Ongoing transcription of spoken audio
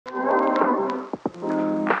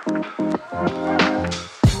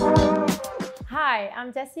Hi,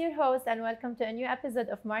 I'm Jessie, your host, and welcome to a new episode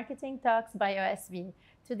of Marketing Talks by OSB.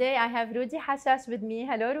 Today, I have Rudy Hachache with me.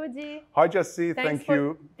 Hello, Rudy. Hi, Jessie. Thanks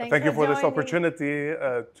Thank you for this joining. opportunity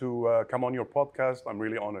to come on your podcast. I'm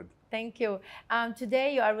really honored. Thank you.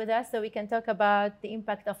 Today, you are with us so we can talk about the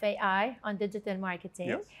impact of AI on digital marketing,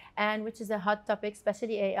 Yes. and which is a hot topic,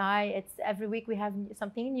 especially AI. It's every week we have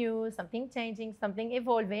something new, something changing, something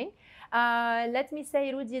evolving. Let me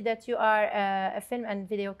say, Rudy, that you are a film and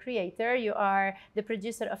video creator. You are the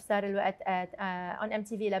producer of Sarah on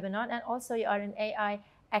MTV Lebanon, and also you are an AI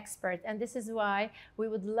expert. And this is why we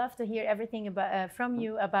would love to hear everything from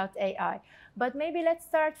you about AI. But maybe let's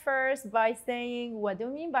start first by saying, what do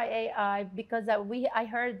you mean by AI? Because I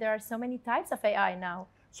heard there are so many types of AI now.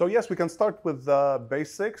 So yes, we can start with the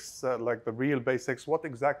basics, like the real basics. What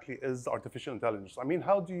exactly is artificial intelligence? I mean,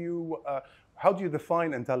 how do you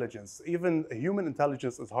define intelligence? Even human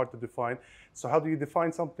intelligence is hard to define. So how do you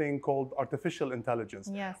define something called artificial intelligence?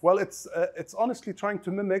 Yes. Well, it's honestly trying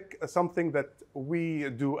to mimic something that we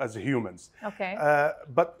do as humans. Okay.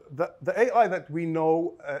 But the AI that we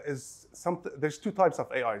know is something. There's two types of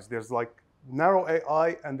AIs. There's like narrow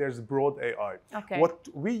AI and there's broad AI. Okay. What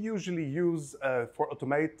we usually use for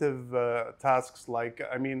automative tasks, like,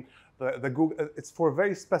 I mean, the Google, it's for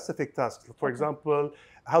very specific tasks. For example,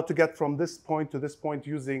 how to get from this point to this point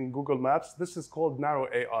using Google Maps. This is called narrow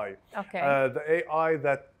AI. Okay. The AI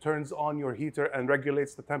that turns on your heater and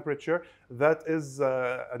regulates the temperature, that is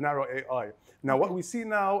a narrow AI. Now, what we see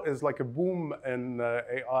now is like a boom in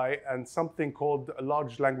AI and something called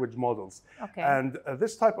large language models. Okay. And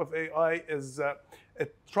this type of AI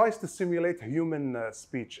it tries to simulate human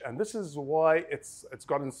speech, and this is why it's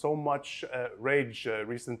gotten so much rage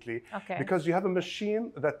recently. Okay. Because you have a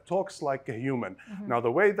machine that talks like a human. Now, the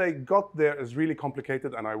way they got there is really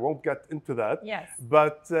complicated, and I won't get into that. Yes.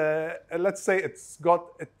 But let's say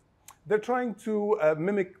they're trying to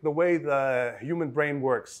mimic the way the human brain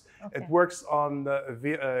works. Okay. It works on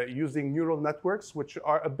using neural networks, which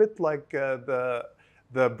are a bit like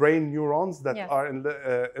the brain neurons that Yes. are in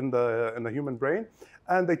the human brain,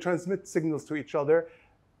 and they transmit signals to each other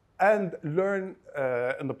and learn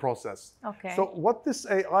in the process. Okay. So what this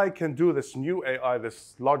AI can do, this new AI,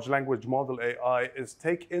 this large language model AI, is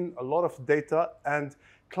take in a lot of data and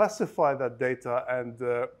classify that data, and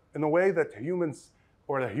in a way that humans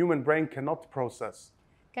or the human brain cannot process.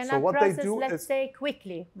 Cannot So what process, they do let's is, say,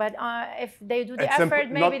 quickly. But if they do the It's effort,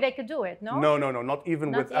 simple- maybe not- they could do it, no? No, not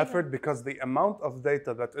even Not with even. effort, because the amount of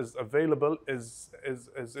data that is available is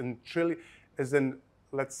in,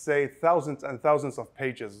 let's say, thousands and thousands of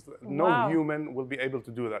pages. No Wow. human will be able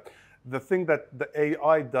to do that. The thing that the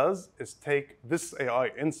AI does is take this AI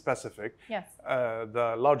in specific, Yes.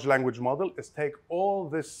 the large language model, is take all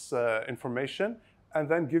this information and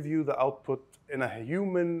then give you the output in a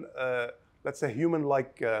human, let's say,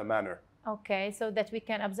 human-like manner, Okay, so that we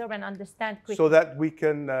can absorb and understand quickly. so that we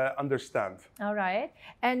can understand. All right.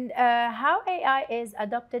 And how AI is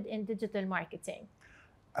adopted in digital marketing?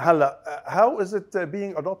 Hala, how is it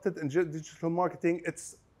being adopted in digital marketing?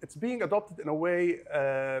 It's being adopted in a way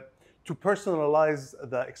to personalize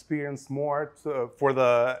the experience more for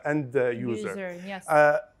the end user. Yes.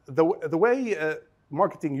 The way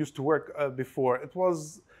marketing used to work before, it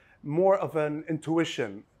was more of an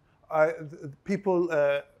intuition. People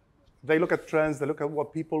they look at trends, they look at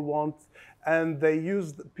what people want, and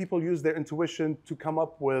people use their intuition to come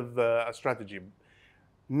up with a strategy.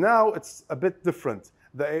 Now it's a bit different.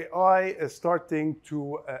 The AI is starting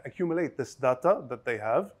to accumulate this data that they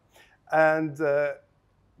have, and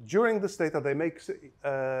during this data, they make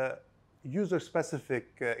user-specific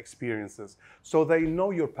experiences. So they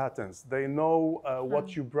know your patterns. They know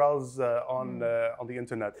what you browse on the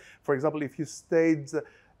internet. For example, if you stayed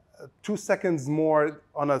 2 seconds more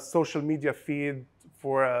on a social media feed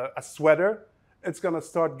for a sweater, it's going to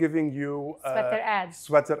start giving you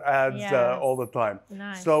sweater ads Yes. all the time.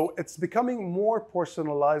 Nice. So it's becoming more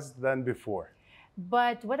personalized than before.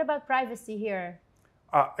 But what about privacy here?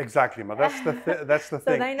 Exactly, ma. That's the So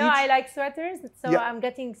thing. they know I like sweaters, so Yeah. I'm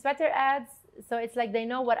getting sweater ads. So it's like they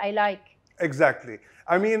know what I like. Exactly.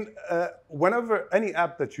 I mean, whenever any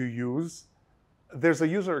app that you use, there's a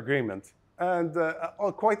user agreement. And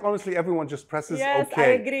quite honestly, everyone just presses Yes, OK. I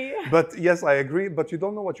agree. But yes, I agree, but you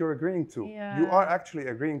don't know what you're agreeing to. Yeah. You are actually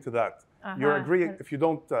agreeing to that. You're agreeing, if you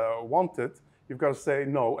don't want it, you've got to say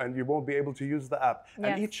no, and you won't be able to use the app. Yes.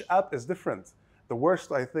 And each app is different. The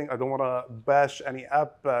worst, I think, I don't want to bash any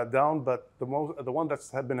app down, but the one that's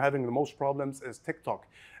been having the most problems is TikTok,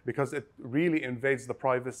 because it really invades the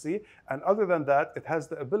privacy. And other than that, it has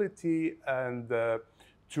the ability and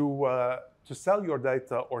to sell your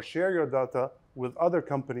data or share your data with other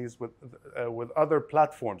companies, with other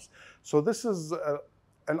platforms. So this is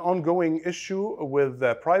an ongoing issue with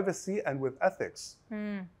privacy and with ethics.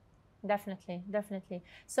 Definitely, definitely.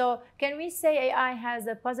 So can we say AI has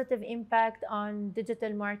a positive impact on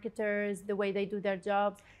digital marketers, the way they do their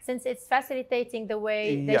jobs, since it's facilitating the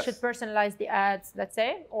way they should personalize the ads, let's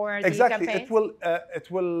say, or the campaigns?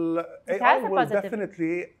 AI will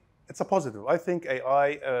definitely, it's a positive. I think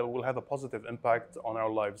AI will have a positive impact on our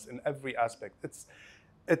lives in every aspect.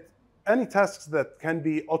 Any tasks that can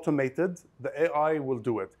be automated, the AI will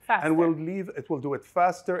do it. Faster. And it will do it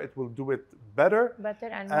faster, it will do it better. Better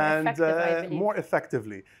and more effective, I believe. More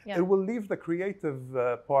effectively. Yeah. It will leave the creative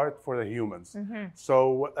part for the humans.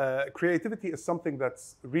 So creativity is something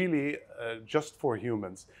that's really just for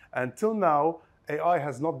humans. Until now, AI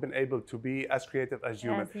has not been able to be as creative as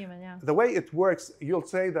human. The way it works, you'll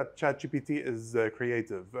say that ChatGPT is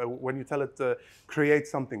creative when you tell it to create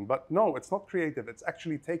something, but no, it's not creative. It's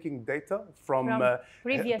actually taking data from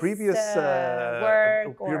previous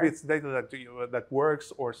data that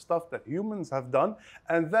works or stuff that humans have done,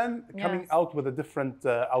 and then coming out with a different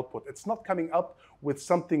output. It's not coming up with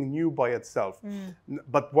something new by itself.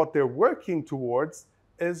 But what they're working towards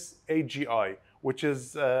is AGI, which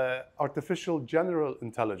is artificial general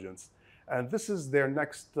intelligence. And this is their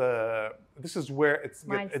next, this is where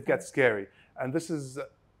it gets scary. And this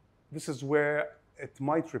is where it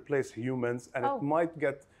might replace humans, and it might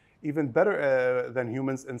get even better than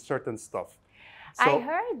humans in certain stuff. So, I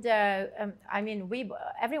heard,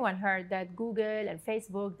 everyone heard that Google and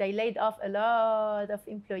Facebook, they laid off a lot of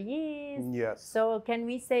employees. Yes. So can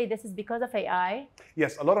we say this is because of AI?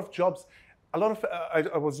 Yes, a lot of jobs.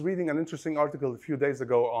 I was reading an interesting article a few days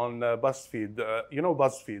ago on BuzzFeed. You know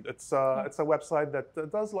BuzzFeed. It's a website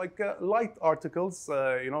that does like light articles.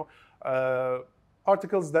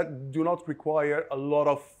 Articles that do not require a lot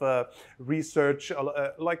of research,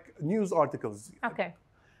 like news articles. Okay.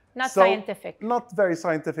 Not scientific. Not very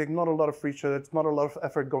scientific, not a lot of research, not a lot of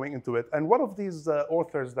effort going into it. And one of these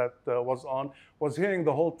authors that was hearing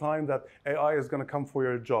the whole time that AI is going to come for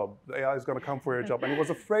your job. AI is going to come for your job. And he was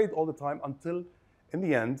afraid all the time until, in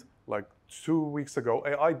the end, like 2 weeks ago,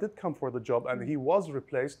 AI did come for the job and he was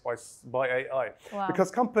replaced by AI. Wow.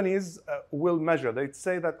 Because companies will measure. They'd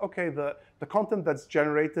say that, okay, the content that's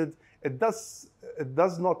generated, it does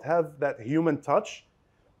not have that human touch,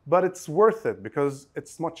 but it's worth it because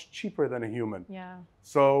it's much cheaper than a human. Yeah.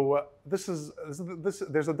 So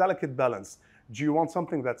there's a delicate balance. Do you want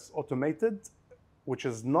something that's automated, which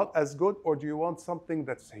is not as good, or do you want something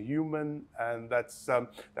that's human and that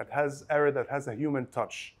has error, that has a human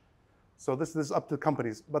touch? So this is up to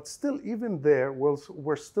companies, but still, even there,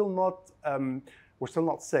 we're still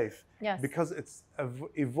not safe. Yes. Because it's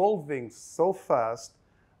evolving so fast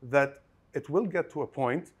that it will get to a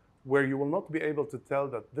point where you will not be able to tell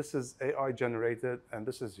that this is AI generated and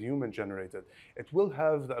this is human generated. It will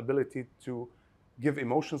have the ability to give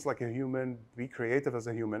emotions like a human, be creative as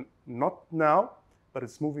a human. Not now, but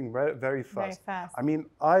it's moving very, very fast. Very fast. I mean,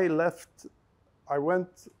 I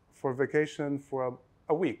went for vacation for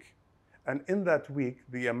a week. And in that week,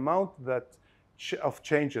 the amount of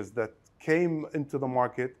changes that came into the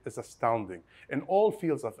market is astounding in all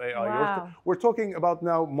fields of AI. Wow. We're talking about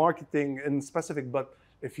now marketing in specific, but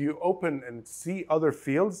if you open and see other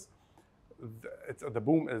fields, the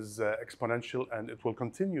boom is exponential, and it will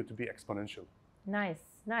continue to be exponential. Nice,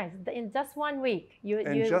 nice. In just 1 week, you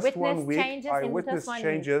witnessed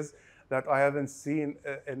changes that I haven't seen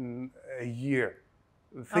in a year.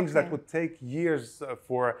 Things that would take years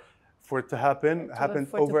for it to happen happened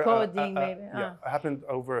over happened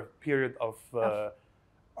over a period of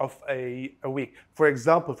a week. For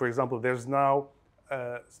example, there's now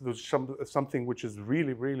there's something which is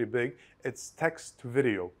really, really big. It's text to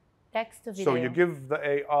video. Text to video. So you give the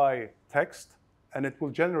AI text, and it will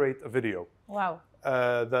generate a video. Wow.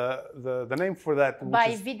 The name for that.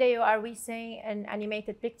 By video, are we saying an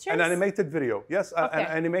animated picture? An animated video, yes.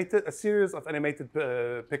 Okay. A series of animated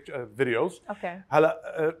videos. Okay.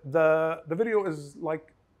 The video is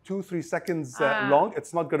like 2-3 seconds long.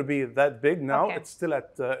 It's not going to be that big now. Okay. It's still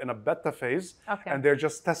in a beta phase, okay. and they're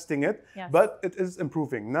just testing it. Yes. But it is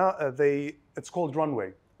improving now. It's called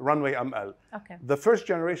Runway ML. Okay. The first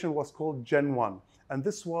generation was called Gen 1, and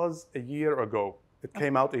this was a year ago. It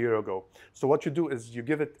came out a year ago. So what you do is you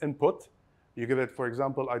give it input. You give it, for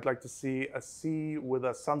example, I'd like to see a sea with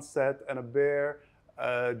a sunset and a bear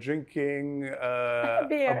drinking a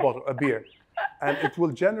beer. And it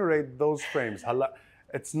will generate those frames.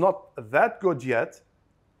 It's not that good yet,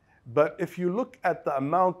 but if you look at the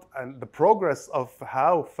amount and the progress of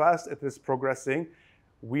how fast it is progressing,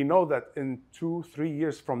 we know that in 2-3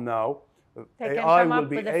 years from now, They can AI come will up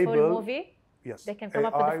be with a full able. movie. Yes, They can come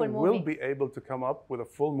up with a full AI will movie. be able to come up with a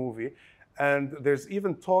full movie, and there's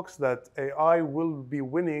even talks that AI will be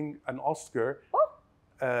winning an Oscar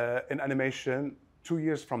in animation 2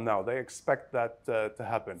 years from now. They expect that to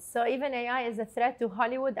happen. So even AI is a threat to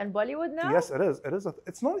Hollywood and Bollywood now? Yes, it is. It is.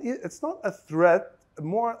 It's not a threat.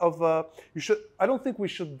 More of a. You should. I don't think we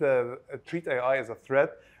should treat AI as a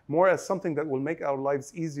threat. More as something that will make our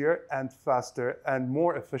lives easier and faster and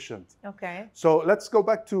more efficient. Okay. So let's go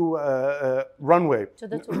back to Runway. To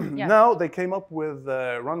the tool. Yes. Now they came up with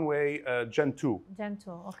Runway Gen 2. Gen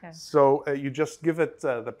 2. Okay. So you just give it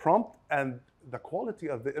the prompt, and the quality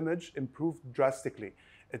of the image improved drastically.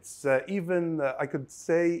 It's even, I could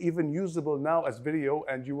say, even usable now as video,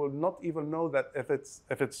 and you will not even know that if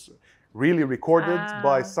it's really recorded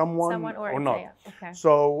by someone or not. Yeah. Okay.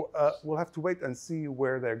 So we'll have to wait and see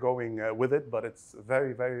where they're going with it, but it's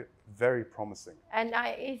very, very, very promising. And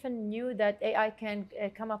I even knew that AI can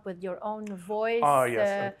come up with your own voice.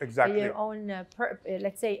 Yes, exactly. Your own,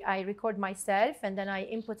 let's say I record myself and then I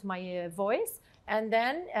input my voice. And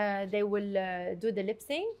then they will do the lip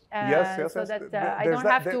sync, so that I don't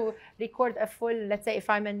have to record a full. Let's say if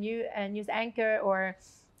I'm a news anchor, or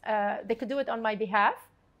they could do it on my behalf.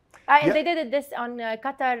 They did this on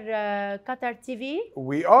Qatar TV.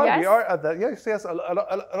 We are at that. Yes. A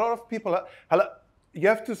lot of people. You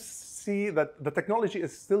have to see that the technology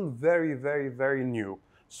is still very, very, very new.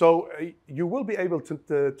 So you will be able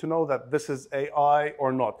to know that this is AI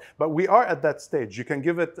or not. But we are at that stage. You can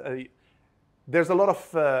give it there's a lot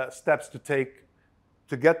of steps to take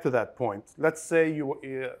to get to that point. Let's say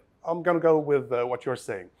I'm going to go with what you're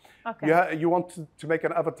saying. Okay. You want to make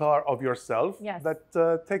an avatar of yourself that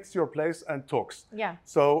takes your place and talks. Yeah.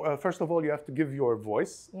 So first of all, you have to give your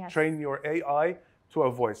voice, train your AI to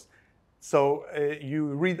a voice. So you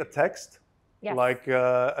read a text, like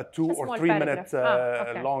a 2 or 3 minute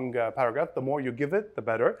long paragraph. The more you give it, the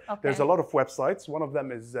better. Okay. There's a lot of websites. One of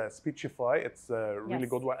them is Speechify. It's a really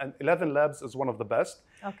good one. And 11 Labs is one of the best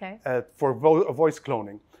for voice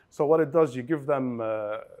cloning. So what it does, you give them,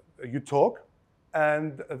 you talk,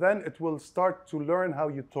 and then it will start to learn how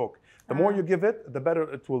you talk. The more you give it, the better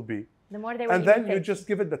it will be. The more they will And then you just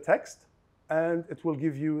give it the text, and it will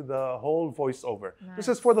give you the whole voiceover. Nice. This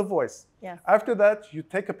is for the voice. Yes. After that, you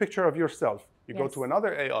take a picture of yourself. You go to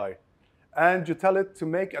another AI, and you tell it to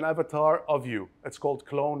make an avatar of you. It's called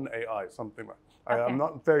Clone AI, something like that. I'm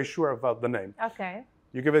not very sure about the name. Okay.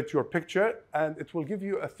 You give it your picture, and it will give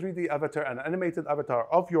you a 3D avatar, an animated avatar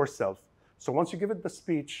of yourself. So once you give it the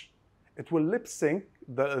speech, it will lip sync.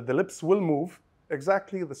 The lips will move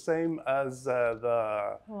exactly the same as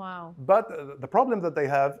the. Wow. But the problem that they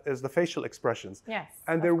have is the facial expressions. Yes.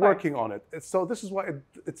 And they're working on it. So this is why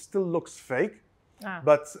it still looks fake.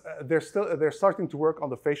 But they're starting to work on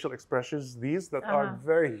the facial expressions, these that are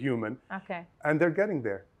very human. Okay. And they're getting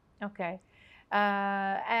there. Okay.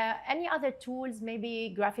 Any other tools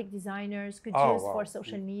maybe graphic designers could use for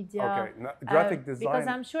social media? Okay, graphic design. Because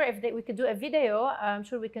I'm sure if we could do a video, I'm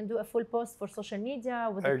sure we can do a full post for social media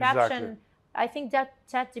with the caption. I think that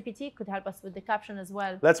ChatGPT could help us with the caption as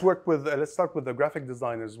well. Let's start with the graphic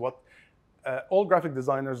designers. All graphic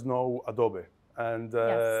designers know Adobe and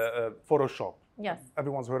Photoshop. Yes.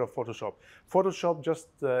 Everyone's heard of Photoshop. Photoshop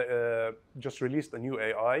just released a new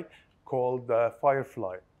AI called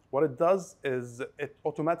Firefly. What it does is it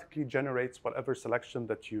automatically generates whatever selection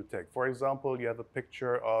that you take. For example, you have a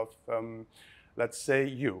picture of, let's say,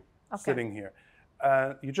 you sitting here.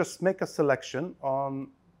 You just make a selection on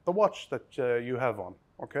the watch that you have on,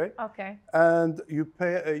 okay? Okay. And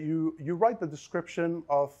you write the description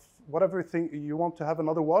of whatever thing you want to have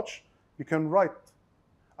another watch. You can write,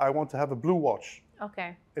 I want to have a blue watch.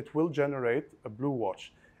 Okay. It will generate a blue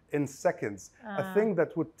watch in seconds. A thing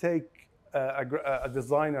that would take a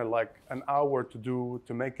designer like an hour to do,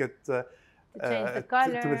 to make it change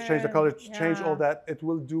the color, change all that, it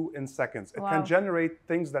will do in seconds. It can generate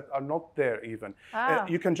things that are not there even.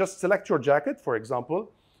 You can just select your jacket, for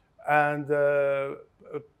example, and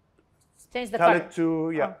change the tell color. it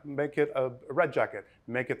to make it a red jacket,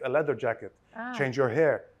 make it a leather jacket, change your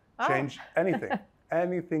hair, change anything.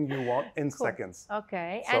 Anything you want in seconds.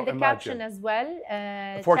 Okay, so and the caption as well.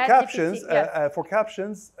 For captions,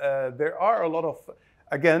 there are a lot of.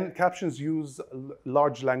 Again, captions use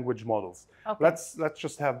large language models. Okay. Let's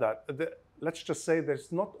just have that. let's just say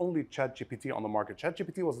there's not only ChatGPT on the market.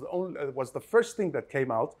 ChatGPT was the first thing that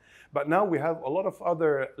came out, but now we have a lot of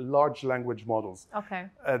other large language models. Okay.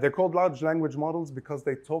 They're called large language models because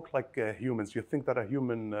they talk like humans. You think that a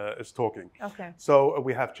human is talking. Okay. So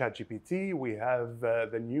we have ChatGPT, we have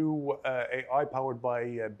the new AI powered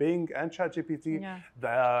by Bing and ChatGPT,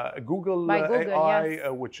 the Google AI,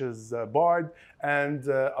 yes. which is Bard, and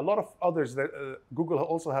a lot of others. Google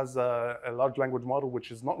also has a large language model which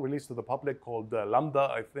is not released to the public called Lambda,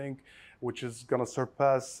 I think, which is going to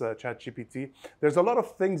surpass ChatGPT. There's a lot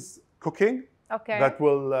of things cooking that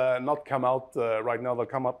will not come out right now. They'll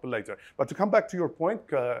come up later. But to come back to your point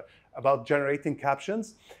about generating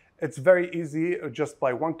captions, it's very easy. Just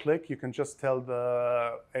by one click, you can just tell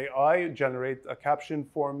the AI, generate a caption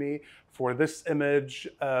for me for this image.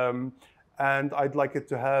 And I'd like it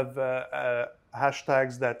to have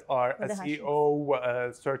hashtags that are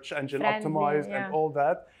SEO, search engine optimized, and all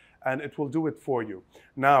that. And it will do it for you.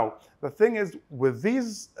 Now, the thing is, with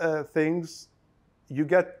these things, you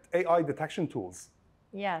get AI detection tools.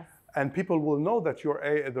 Yes. And people will know that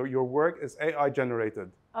your work is AI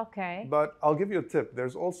generated. Okay. But I'll give you a tip.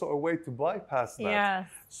 There's also a way to bypass that. Yes.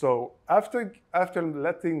 So after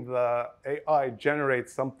letting the AI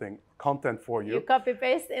generate something, content for you, you copy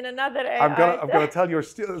paste in another AI. I'm gonna tell your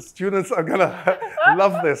students are gonna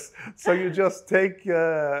love this. So you just take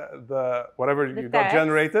whatever you got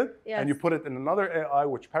generated, and you put it in another AI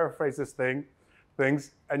which paraphrases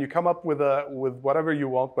things, and you come up with whatever you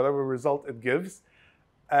want, whatever result it gives.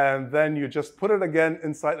 And then you just put it again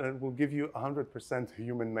inside, and it will give you 100%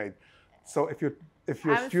 human-made. So if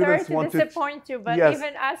your students want to disappoint you, but yes.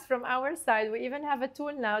 even us from our side, we even have a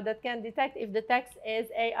tool now that can detect if the text is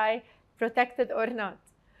AI protected or not.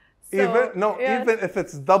 So, even if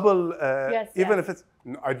it's double, even if it's,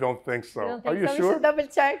 no, I don't think so. Are you sure? We should double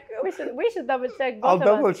check. We should double check. I'll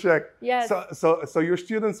double check. Yes. So your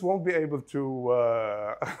students won't be able to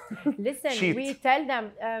listen. cheat. We tell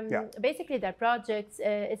them basically their projects.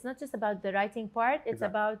 It's not just about the writing part. It's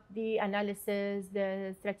about the analysis,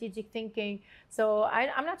 the strategic thinking. So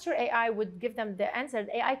I'm not sure AI would give them the answer.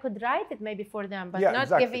 AI could write it maybe for them, but not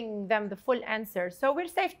giving them the full answer. So we're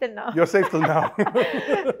safe till now. You're safe till now.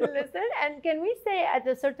 Listen, and can we say at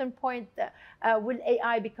a certain point, will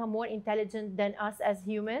AI become more intelligent than us as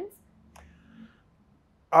humans?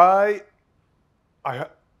 I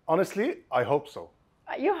honestly, I hope so.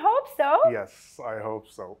 You hope so? Yes, I hope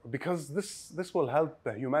so. Because this will help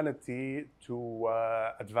the humanity to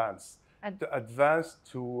advance.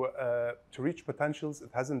 To reach potentials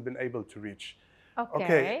it hasn't been able to reach.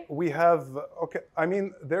 Okay, we have, I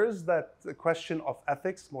mean, there is that question of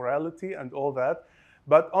ethics, morality, and all that.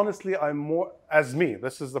 But honestly, I'm more, as me,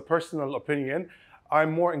 this is a personal opinion,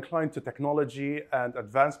 I'm more inclined to technology and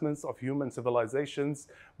advancements of human civilizations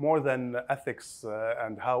more than ethics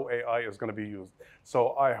and how AI is going to be used. So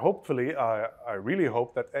I really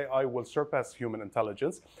hope that AI will surpass human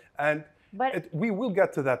intelligence, and we will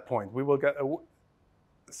get to that point. We will get.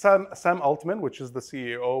 Sam Altman, which is the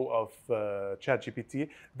CEO of ChatGPT,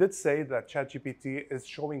 did say that ChatGPT is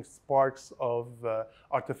showing sparks of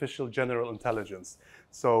artificial general intelligence.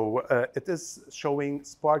 So it is showing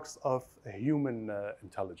sparks of human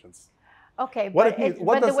intelligence. Okay, what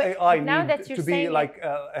does AI need to be like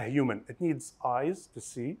a human? It needs eyes to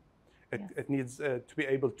see. It needs to be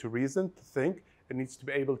able to reason, to think. It needs to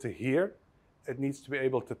be able to hear. It needs to be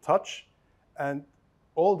able to touch. And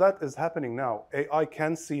all that is happening now. AI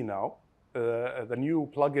can see now. The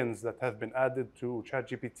new plugins that have been added to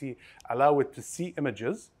ChatGPT allow it to see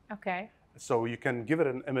images. Okay. So you can give it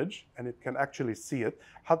an image and it can actually see it.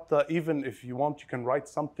 Hatta even if you want, you can write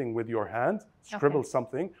something with your hand, scribble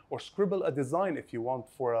something, or scribble a design if you want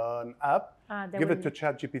for an app. Give it to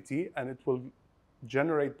ChatGPT and it will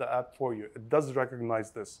generate the app for you. It does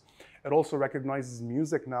recognize this. It also recognizes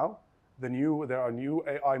music now. There are new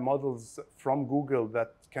AI models from Google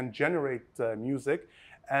that can generate music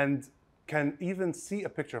and can even see a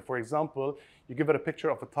picture. For example, you give it a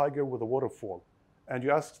picture of a tiger with a waterfall and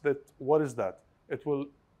you ask it, what is that? It will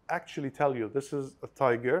actually tell you, this is a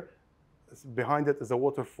tiger, behind it is a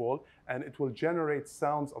waterfall, and it will generate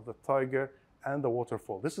sounds of the tiger and the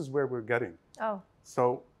waterfall. This is where we're getting.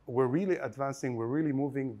 So we're really advancing, we're really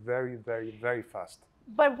moving very, very, very fast.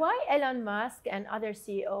 But why Elon Musk and other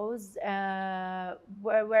CEOs were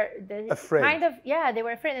afraid? They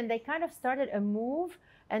were afraid, and they kind of started a move,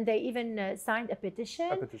 and they even signed a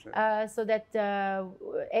petition. So that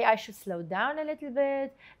AI should slow down a little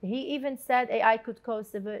bit. He even said AI could cause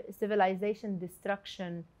civilization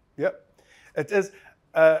destruction. Yeah, it is.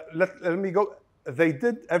 Let me go.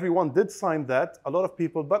 everyone did sign that, a lot of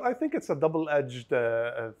people, but I think it's a double-edged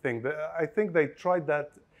thing. I think they tried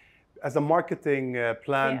that as a marketing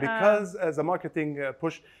plan, because as a marketing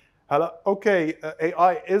push, okay,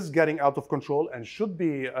 AI is getting out of control and should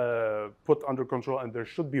be put under control, and there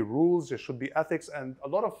should be rules, there should be ethics, and a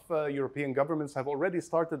lot of European governments have already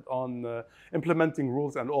started on implementing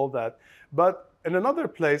rules and all that. But in another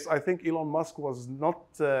place, I think Elon Musk was not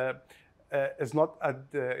is not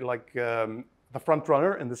at the front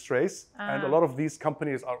runner in this race, and a lot of these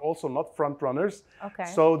companies are also not front runners. Okay.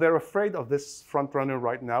 So they're afraid of this front runner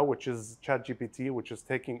right now, which is ChatGPT, which is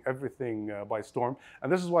taking everything by storm. And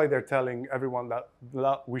this is why they're telling everyone that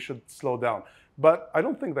we should slow down. But I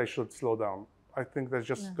don't think they should slow down. I think they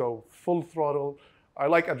just go full throttle. I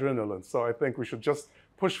like adrenaline, so I think we should just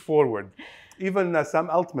push forward. Even Sam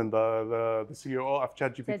Altman, the CEO of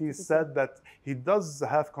ChatGPT, said that he does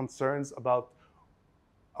have concerns about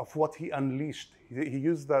what he unleashed. He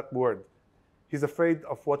used that word. He's afraid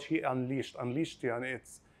of what he unleashed. Unleashed,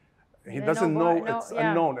 he doesn't know, it's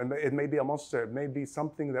unknown, and it may be a monster, it may be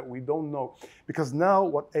something that we don't know. Because now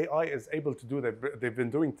what AI is able to do, they've been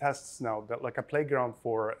doing tests now, that like a playground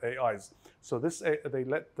for AIs. So they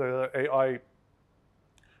let the AI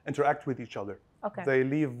interact with each other. Okay. They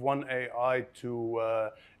leave one AI to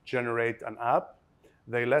generate an app.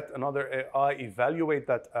 They let another AI evaluate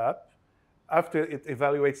that app. After it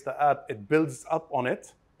evaluates the app, it builds up on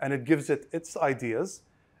it and it gives it its ideas.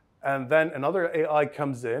 And then another AI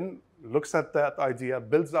comes in, looks at that idea,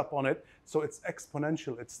 builds up on it. So it's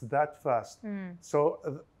exponential. It's that fast.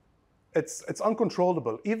 So it's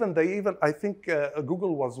uncontrollable. I think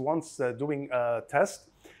Google was once doing a test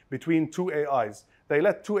between two AIs. They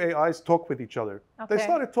let two AIs talk with each other. Okay. They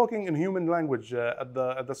started talking in human language at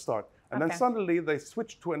the start. And then suddenly they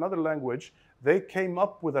switched to another language. They came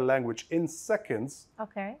up with a language in seconds,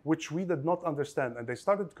 which we did not understand. And they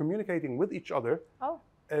started communicating with each other.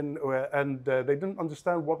 And they didn't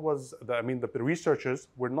understand what was, the researchers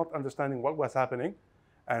were not understanding what was happening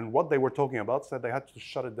and what they were talking about, so they had to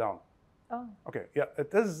shut it down. Okay, yeah,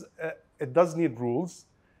 it does need rules,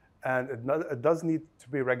 and it does need to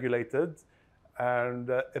be regulated, and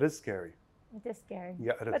it is scary. It is scary.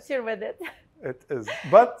 Yeah, it is. But you're with it. It is.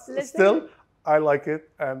 But still, I like it,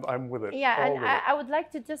 and I'm with it. Yeah, and I would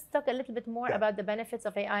like to just talk a little bit more about the benefits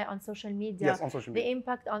of AI on social media. Yes, on social media. The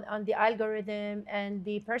impact on the algorithm and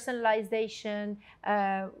the personalization.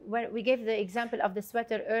 When we gave the example of the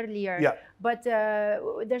sweater earlier. Yeah. But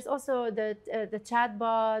there's also the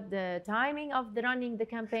chatbot, the timing of running the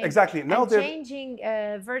campaign. Exactly. Now they're changing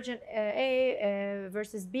version A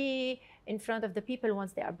versus B in front of the people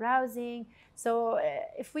once they are browsing. So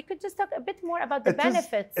if we could just talk a bit more about the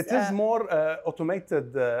benefits. It is more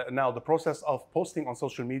automated now. The process of posting on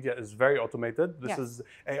social media is very automated.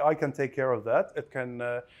 AI can take care of that. It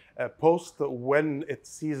can post when it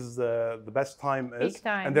sees the best time is. Peak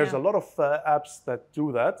time, and there's a lot of apps that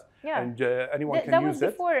do that. Yeah. And anyone can use it. That was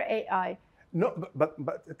before AI. No, but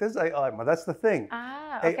it is AI. But that's the thing.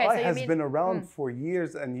 Okay, AI has been around for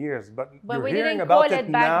years and years, but you're we hearing didn't about call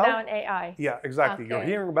it back now. down AI. Yeah, exactly. You're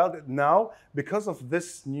hearing about it now because of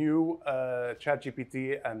this new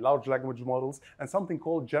ChatGPT and large language models and something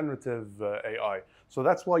called generative AI. So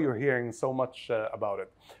that's why you're hearing so much about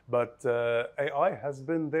it. But AI has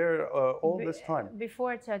been there all this time.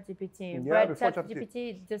 Before ChatGPT. Yeah, but before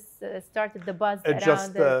ChatGPT just started the buzz it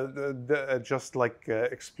around just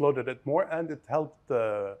exploded it more, and it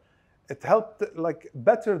helped like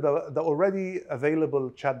better the already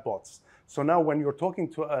available chatbots. So now when you're talking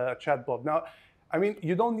to a chatbot, now, I mean,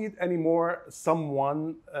 you don't need anymore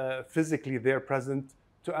someone physically there present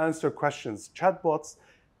to answer questions. Chatbots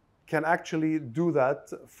can actually do that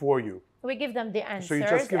for you. We give them the answers so you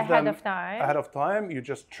just give ahead them of time. Ahead of time, you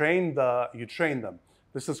just train them.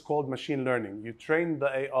 This is called machine learning. You train the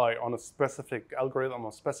AI on a specific algorithm,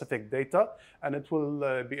 on specific data, and it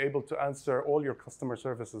will be able to answer all your customer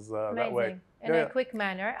services that way. In a quick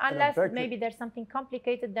manner. Unless maybe there's something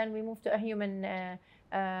complicated, then we move to a human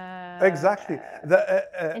exactly.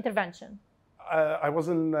 Intervention. I was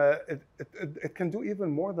in, it can do even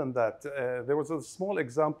more than that. There was a small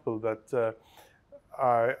example that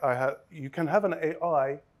I had. You can have an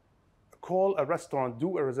AI call a restaurant,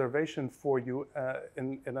 do a reservation for you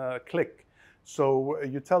in a click. So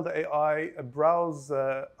you tell the AI, browse,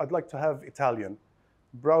 I'd like to have Italian.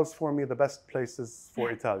 Browse for me the best places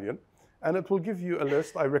for Italian. And it will give you a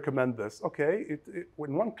list, I recommend this. Okay,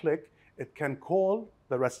 in one click, it can call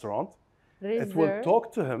the restaurant. It will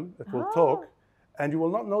talk to him, it will talk. And you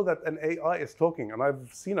will not know that an AI is talking. And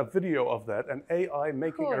I've seen a video of that, an AI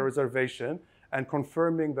making a reservation and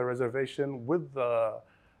confirming the reservation with the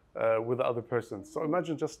with the other person. So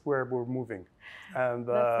imagine just where we're moving, and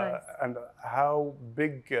That's nice. and how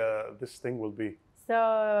big this thing will be.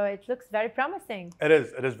 So it looks very promising. It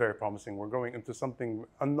is. It is very promising. We're going into something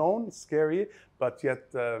unknown, scary, but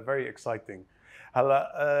yet very exciting.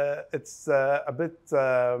 It's a bit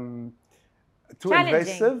too Challenging.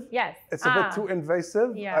 invasive. Yes. It's a bit too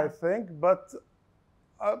invasive, Yeah. I think, but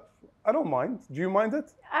I don't mind. Do you mind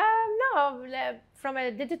it? No, from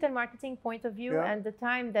a digital marketing point of view, Yeah. and the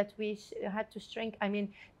time that we had to shrink. I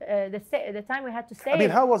mean, the time we had to save. I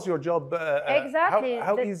mean, how was your job? Exactly.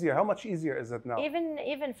 How easier? How much easier is it now?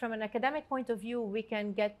 Even from an academic point of view, we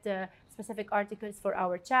can get specific articles for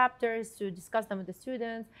our chapters to discuss them with the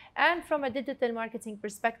students. And from a digital marketing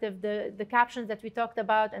perspective, the captions that we talked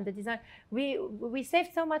about and the design, we save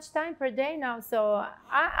so much time per day now. So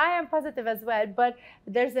I am positive as well. But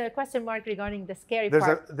there's a question mark regarding the scary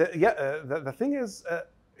part. The thing is,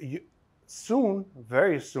 soon,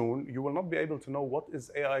 very soon, you will not be able to know what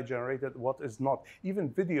is AI generated, what is not. Even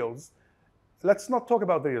videos. Let's not talk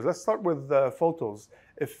about videos. Let's start with photos.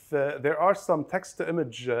 If there are some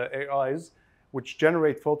text-to-image AIs which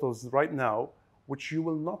generate photos right now, which you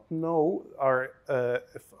will not know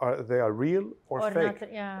if they are real or fake.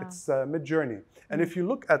 Not, yeah. It's Mid-Journey. And if you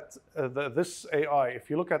look at this AI, if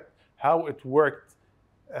you look at how it worked,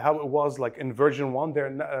 how it was like in version 1,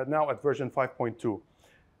 they're now at version 5.2.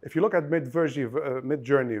 If you look at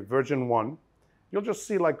Mid-Journey version 1, you'll just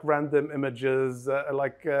see like random images,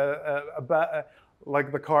 like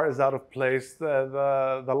the car is out of place,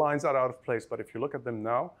 the lines are out of place. But if you look at them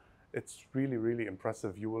now, it's really, really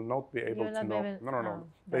impressive. You will not be able to know. No.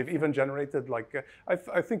 They've even generated like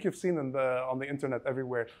I think you've seen on the internet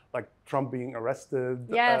everywhere, like Trump being arrested,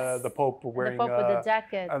 yes. The Pope wearing the Pope with the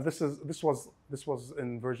jacket. And this was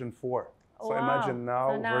in version 4. So wow. Imagine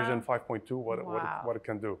now, so now version 5.2 wow. what it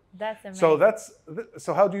can do. That's amazing.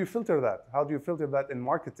 So how do you filter that? How do you filter that in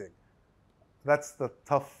marketing? That's the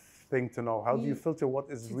tough thing to know. How do you filter what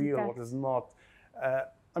is real, what is not?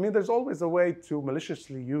 I mean, there's always a way to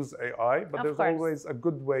maliciously use AI, but there's always a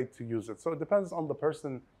good way to use it. So it depends on the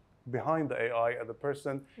person behind the AI and the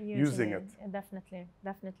person using it. Definitely.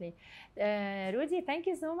 Rudy, thank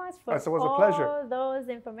you so much for all those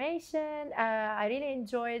information. I really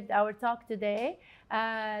enjoyed our talk today.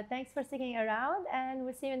 Thanks for sticking around, and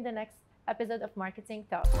we'll see you in the next episode of Marketing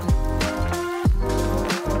Talk.